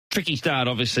tricky start,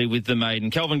 obviously, with the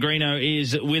maiden. Kelvin Greenough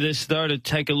is with us, though, to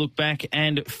take a look back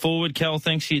and forward. Kel,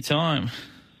 thanks for your time.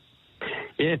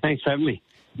 Yeah, thanks for having me.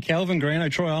 Kelvin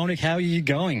Greenough, Troy Olnick, how are you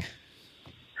going?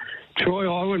 Troy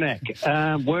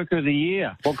Olnick, Worker of the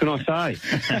Year. What can I say?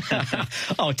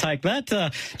 I'll take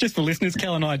that. Just for listeners,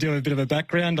 Kel and I do have a bit of a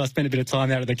background. I spent a bit of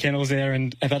time out at the kennels there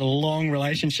and have had a long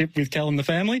relationship with Kel and the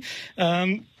family.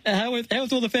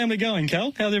 How's all the family going,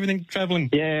 Kel? How's everything travelling?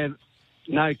 Yeah,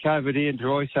 no COVID here,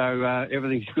 Troy, so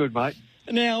everything's good, mate.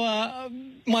 Now,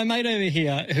 my mate over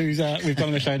here, who's we've got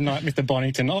on the show tonight, Mr.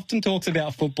 Bonington, often talks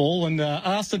about football and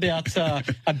asks about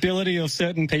ability of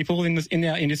certain people in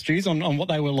our industries on what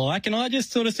they were like. And I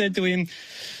just sort of said to him,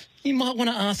 you might want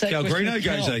to ask that question. Kel Greenough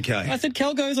goes okay. I said,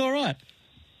 Kel goes all right.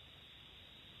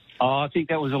 Oh, I think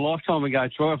that was a lifetime ago,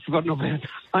 Troy. I've forgotten about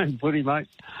playing footy, mate.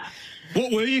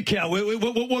 What were you, Cal?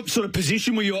 What sort of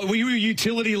position were you? Were you a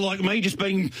utility like me, just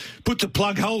being put to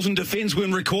plug holes in defence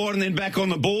when required and then back on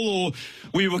the ball, or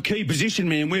were you a key position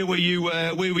man? Where were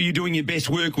you doing your best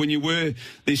work when you were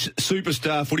this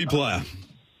superstar footy player?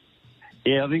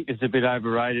 Yeah, I think it's a bit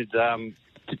overrated.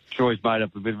 Troy's made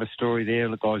up a bit of a story there.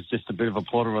 Look, I was just a bit of a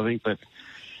plotter, I think, but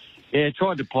yeah,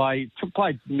 tried to play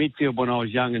midfield when I was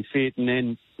young and fit, and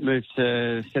then moved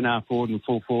to centre forward and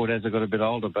full forward as I got a bit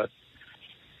older, but.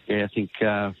 Yeah, I think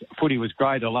footy was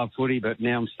great. I love footy, but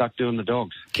now I'm stuck doing the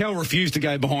dogs. Cal refused to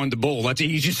go behind the ball.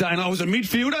 He's just saying I was a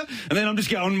midfielder, and then I'm just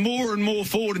going more and more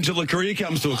forward until the career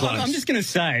comes to a close. I'm just going to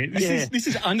say, this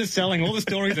is underselling all the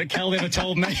stories that Cal ever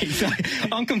told me. So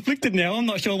I'm conflicted now. I'm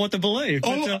not sure what to believe.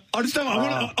 But, I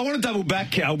want to double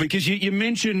back, Cal, because you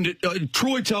mentioned,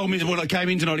 Troy told me when I came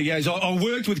in tonight, he goes, I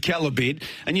worked with Cal a bit,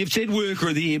 and you've said worker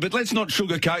of the year, but let's not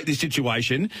sugarcoat this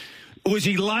situation. Was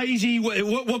he lazy?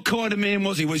 What kind of man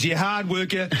was he? Was he a hard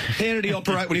worker? How did he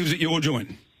operate when he was at your joint?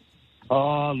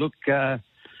 Oh, look,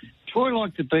 Troy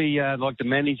liked to be like the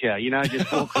manager,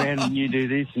 just walk around and you do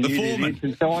this and you do this.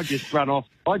 And so I just run off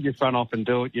and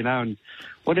do it, and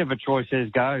whatever Troy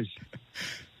says goes.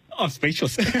 I'm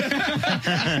speechless. I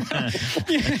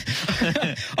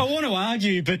want to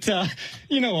argue, but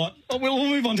you know what? We'll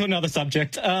move on to another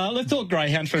subject. Let's talk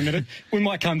greyhounds for a minute. We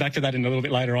might come back to that in a little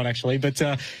bit later on, actually, but...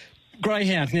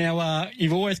 greyhounds. Now,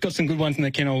 you've always got some good ones in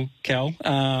the kennel, Cal.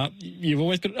 You've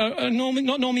always got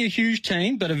not normally a huge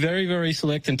team, but a very, very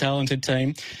select and talented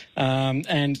team.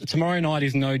 And tomorrow night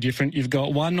is no different. You've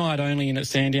got one night only in at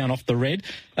Sandown off the red.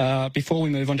 Before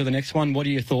we move on to the next one, what are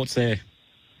your thoughts there?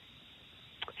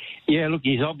 Yeah, look,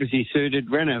 he's obviously suited.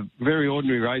 Ran a very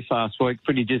ordinary race last week.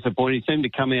 Pretty disappointing. He seemed to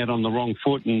come out on the wrong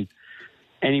foot and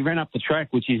he ran up the track,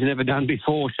 which he's never done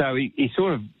before. So he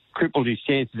sort of crippled his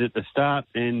chances at the start,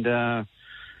 and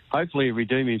hopefully he'll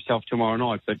redeem himself tomorrow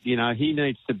night. But, he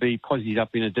needs to be posied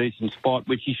up in a decent spot,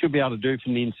 which he should be able to do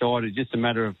from the inside. It's just a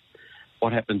matter of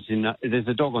what happens there's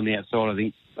a dog on the outside, I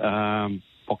think.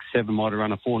 Box 7 might have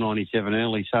run a 4.97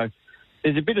 early. So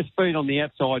there's a bit of speed on the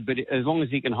outside, but as long as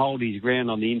he can hold his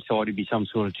ground on the inside, he'll be some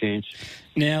sort of chance.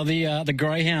 Now, the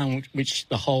greyhound, which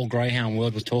the whole greyhound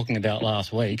world was talking about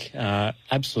last week,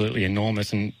 absolutely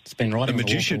enormous, and it's been riding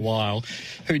for a while.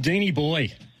 Houdini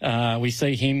Boy, we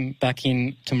see him back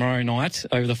in tomorrow night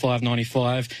over the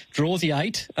 5.95. Draws the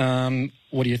 8.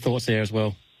 What are your thoughts there as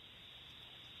well?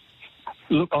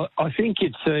 Look, I think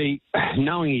it's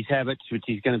knowing his habits, which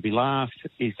he's going to be last,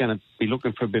 he's going to be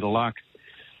looking for a bit of luck.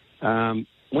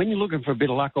 When you're looking for a bit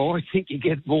of luck, I always think you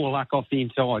get more luck off the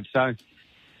inside. So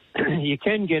you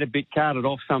can get a bit carted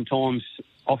off sometimes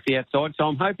off the outside. So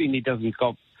I'm hoping he doesn't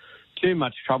got too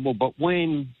much trouble. But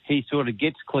when he sort of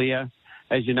gets clear,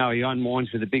 as you know, he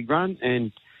unwinds with a big run,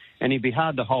 and he'd be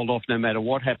hard to hold off no matter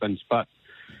what happens. But,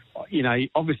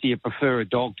 obviously you prefer a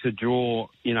dog to draw,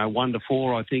 1 to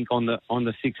 4, I think, on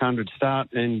the 600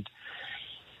 start. And,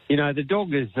 the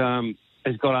dog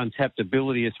has got untapped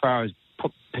ability as far as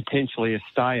potentially a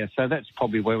stayer, so that's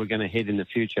probably where we're going to head in the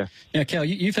future. Now, Kel,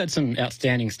 you've had some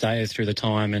outstanding stayers through the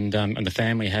time, and the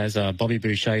family has. Bobby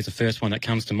Boucher is the first one that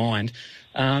comes to mind.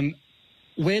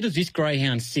 Where does this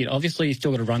greyhound sit? Obviously, he's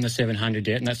still got to run the 700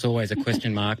 yet, and that's always a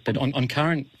question mark. But on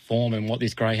current form and what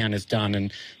this greyhound has done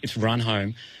and its run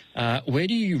home, where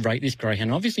do you rate this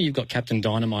greyhound? Obviously, you've got Captain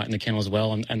Dynamite in the kennel as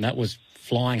well, and that was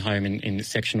flying home in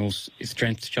sectionals,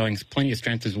 strength, showing plenty of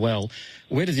strength as well.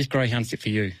 Where does this greyhound sit for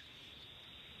you?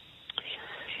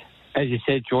 As you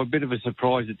said, Joy, a bit of a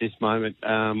surprise at this moment.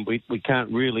 We can't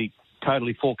really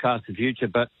totally forecast the future,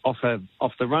 but off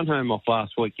the run home off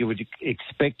last week, you would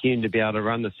expect him to be able to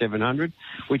run the 700,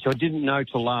 which I didn't know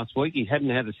till last week. He hadn't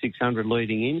had a 600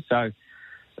 leading in, so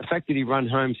the fact that he run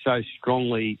home so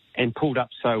strongly and pulled up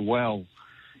so well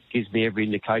gives me every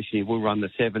indication he will run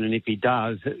the 7, and if he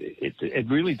does, it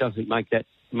really doesn't make that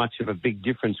much of a big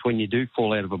difference when you do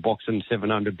fall out of a box in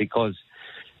 700, because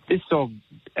this dog,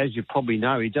 as you probably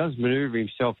know, he does manoeuvre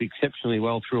himself exceptionally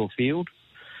well through a field.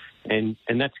 And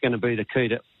that's going to be the key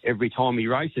to every time he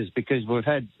races, because we've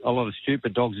had a lot of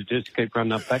stupid dogs that just keep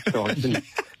running up backsides, and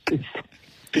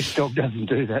this dog doesn't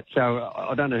do that. So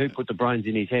I don't know who put the brains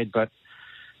in his head, but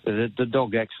the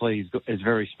dog actually is a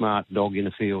very smart dog in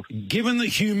the field. Given the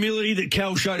humility that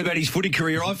Kel showed about his footy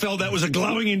career, I felt that was a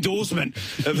glowing endorsement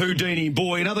of Houdini.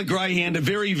 Boy, another greyhound, a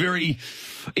very, very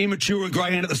immature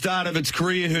greyhound at the start of its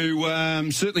career who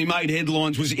certainly made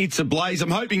headlines, was It's a Blaze. I'm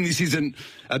hoping this isn't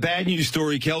a bad news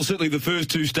story, Kel. Certainly the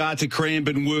first two starts at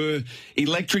Cranbourne were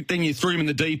electric. Then you threw him in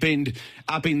the deep end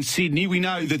up in Sydney. We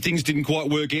know that things didn't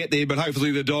quite work out there, but hopefully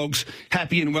the dog's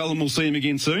happy and well and we'll see him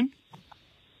again soon.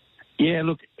 Yeah,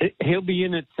 look, he'll be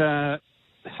in at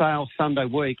Sales Sunday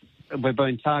week. We've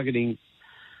been targeting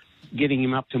getting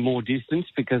him up to more distance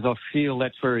because I feel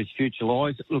that's where his future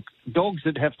lies. Look, dogs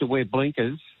that have to wear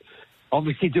blinkers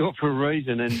obviously do it for a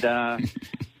reason, and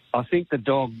I think the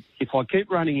dog, if I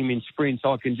keep running him in sprints,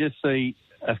 I can just see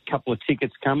a couple of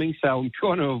tickets coming. So I'm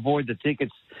trying to avoid the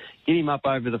tickets, get him up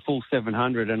over the full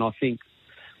 700, and I think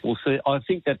we'll see. I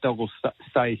think that dog will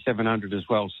stay 700 as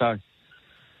well. So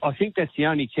I think that's the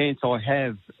only chance I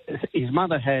have. His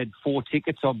mother had 4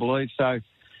 tickets, I believe. So,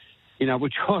 you know, we're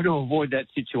trying to avoid that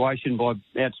situation by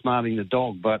outsmarting the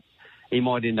dog, but he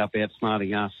might end up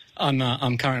outsmarting us.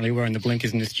 I'm currently wearing the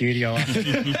blinkers in the studio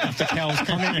after Cal's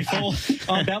comment before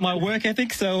about my work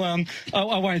ethic, so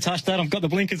I won't touch that. I've got the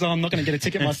blinkers on. I'm not going to get a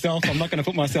ticket myself. I'm not going to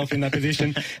put myself in that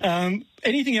position.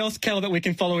 Anything else, Cal, that we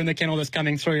can follow in the kennel that's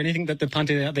coming through? Anything that the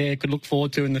punters out there could look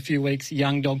forward to in the few weeks?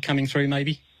 Young dog coming through,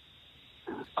 maybe?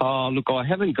 Oh, look, I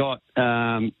haven't got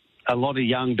a lot of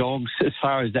young dogs as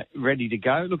far as that ready to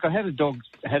go. Look, I had a dog,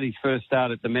 had his first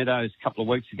start at the Meadows a couple of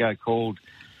weeks ago called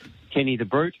Kenny the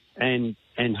Brute, and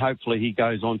hopefully he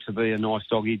goes on to be a nice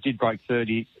dog. He did break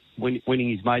 30,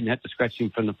 winning his maiden, had to scratch him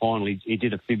from the final. He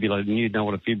did a fibula, and you know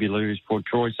what a fibula is for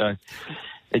Troy, so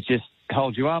it just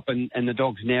holds you up, and the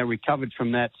dog's now recovered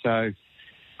from that, so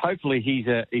hopefully he's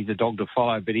a dog to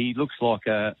follow, but he looks like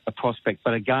a prospect,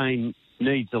 but again,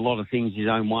 needs a lot of things his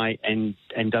own way and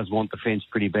does want the fence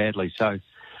pretty badly. So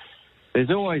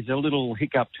there's always a little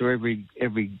hiccup to every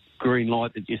green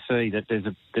light that you see, that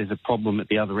there's a problem at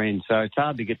the other end. So it's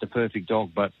hard to get the perfect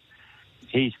dog, but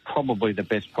he's probably the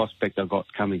best prospect I've got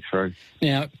coming through.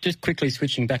 Now, just quickly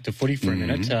switching back to footy for a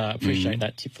minute, appreciate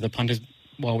that tip for the punters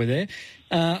while we're there.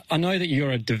 I know that you're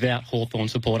a devout Hawthorn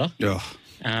supporter. Oh.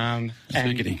 And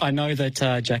I know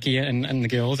that Jackie and the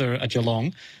girls are at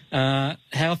Geelong. How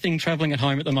are things travelling at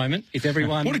home at the moment? Is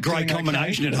everyone... What a great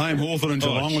combination at home, Hawthorn and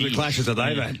Geelong, with the clashes that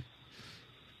they've had.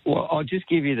 Well, I'll just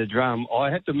give you the drum. I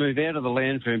had to move out of the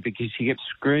lounge room because she kept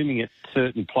screaming at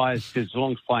certain players because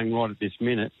Geelong's playing right at this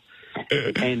minute.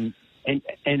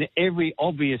 And every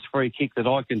obvious free kick that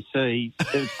I can see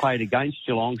that was played against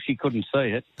Geelong, she couldn't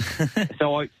see it.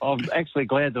 So I'm actually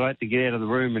glad that I had to get out of the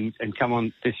room and come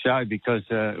on this show because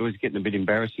it was getting a bit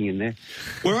embarrassing in there.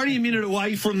 We're only a minute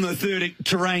away from the third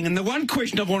terrain, and the one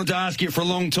question I've wanted to ask you for a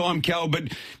long time, Cal, but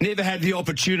never had the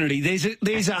opportunity. There's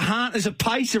a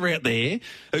pacer out there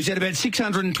who's had about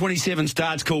 627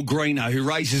 starts called Greenough, who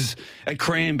races at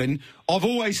Cranbourne. I've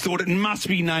always thought it must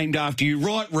be named after you.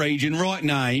 Right region, right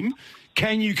name.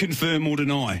 Can you confirm or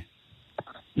deny?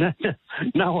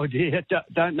 No idea.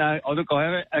 Don't know. Look, I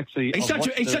haven't actually... It's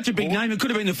such a big name. It could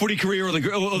have been the footy career or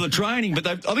the training, but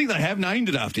I think they have named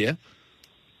it after you.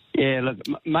 Yeah, look,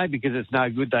 maybe because it's no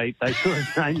good, they sort of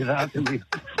named it after me.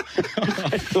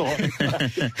 That's all.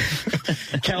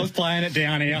 Cal's playing it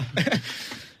down here.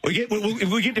 We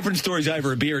get different stories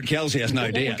over a beer at Cal's house,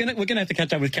 no doubt. We're going to have to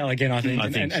catch up with Cal again, I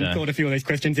think, and sort a few of these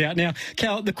questions out. Now,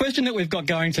 Cal, the question that we've got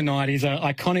going tonight is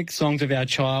iconic songs of our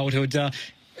childhood.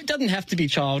 It doesn't have to be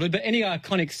childhood, but any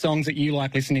iconic songs that you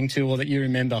like listening to or that you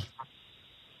remember?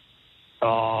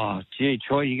 Oh, gee,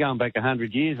 Troy, you're going back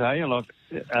 100 years, are you? Like,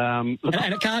 and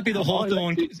it can't be the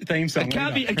Hawthorn theme song.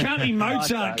 It can't be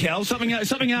Mozart, Cal. Something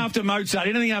after Mozart.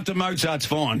 Anything after Mozart's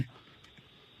fine.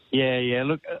 Yeah.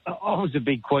 Look, I was a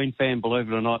big Queen fan, believe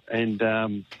it or not, and I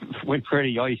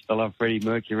used to love Freddie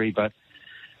Mercury, but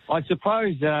I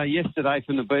suppose Yesterday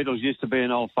from the Beatles used to be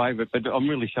an old favourite, but I'm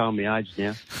really showing my age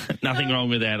now. Nothing wrong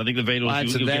with that. I think the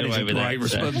Beatles will get away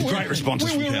with that. Great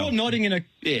responses from Cal. We're all nodding in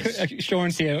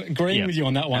assurance here, agreeing with you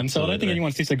on that one, so I don't think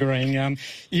anyone's disagreeing.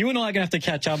 You and I are going to have to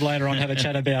catch up later on, have a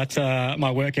chat about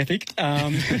my work ethic.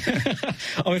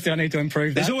 Obviously, I need to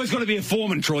improve that. There's always got to be a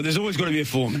foreman, Troy. There's always got to be a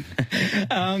foreman.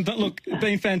 But look, it's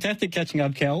been fantastic catching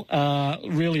up, Kel.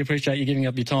 Really appreciate you giving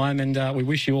up your time, and we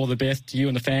wish you all the best, you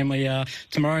and the family,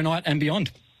 tomorrow night and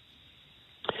beyond.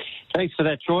 Thanks for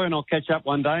that, Troy, and I'll catch up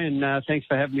one day, and thanks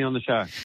for having me on the show.